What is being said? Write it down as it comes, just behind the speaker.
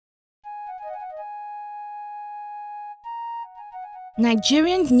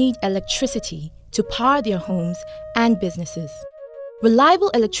Nigerians need electricity to power their homes and businesses. Reliable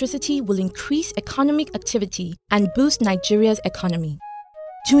electricity will increase economic activity and boost Nigeria's economy.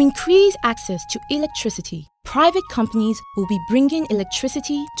 To increase access to electricity, private companies will be bringing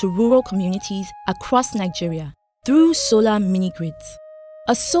electricity to rural communities across Nigeria through solar mini-grids.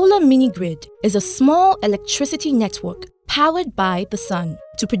 A solar mini-grid is a small electricity network powered by the sun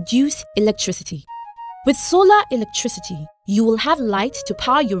to produce electricity. With solar electricity, you will have light to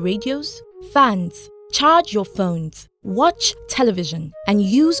power your radios, fans, charge your phones, watch television, and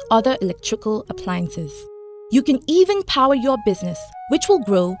use other electrical appliances. You can even power your business, which will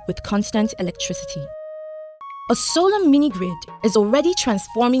grow with constant electricity. A solar mini-grid is already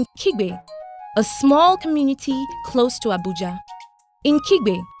transforming Kigbe, a small community close to Abuja. In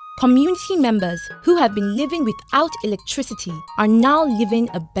Kigbe, community members who have been living without electricity are now living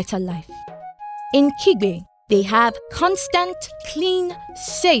a better life. In Kigbe, they have constant, clean,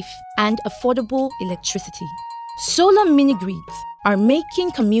 safe, and affordable electricity. Solar mini-grids are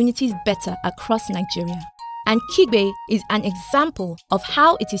making communities better across Nigeria, and Kigbe is an example of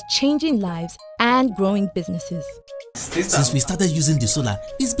how it is changing lives and growing businesses. Since we started using the solar,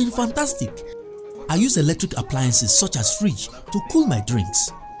 it's been fantastic. I use electric appliances such as fridge to cool my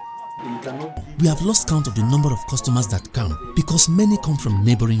drinks. We have lost count of the number of customers that come because many come from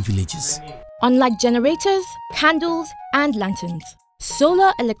neighboring villages. Unlike generators, candles, and lanterns,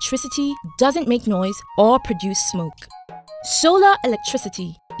 solar electricity doesn't make noise or produce smoke. Solar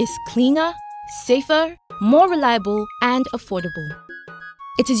electricity is cleaner, safer, more reliable, and affordable.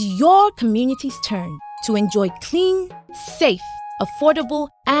 It is your community's turn to enjoy clean, safe, affordable,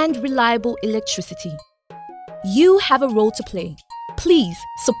 and reliable electricity. You have a role to play. Please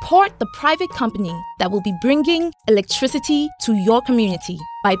support the private company that will be bringing electricity to your community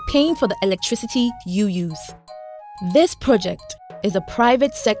by paying for the electricity you use. This project is a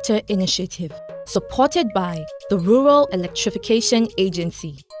private sector initiative supported by the Rural Electrification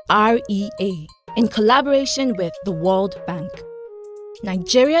Agency, REA, in collaboration with the World Bank.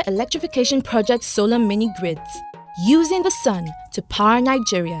 Nigeria Electrification Project Solar Mini-Grids, using the sun to power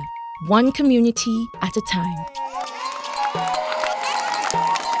Nigeria, one community at a time.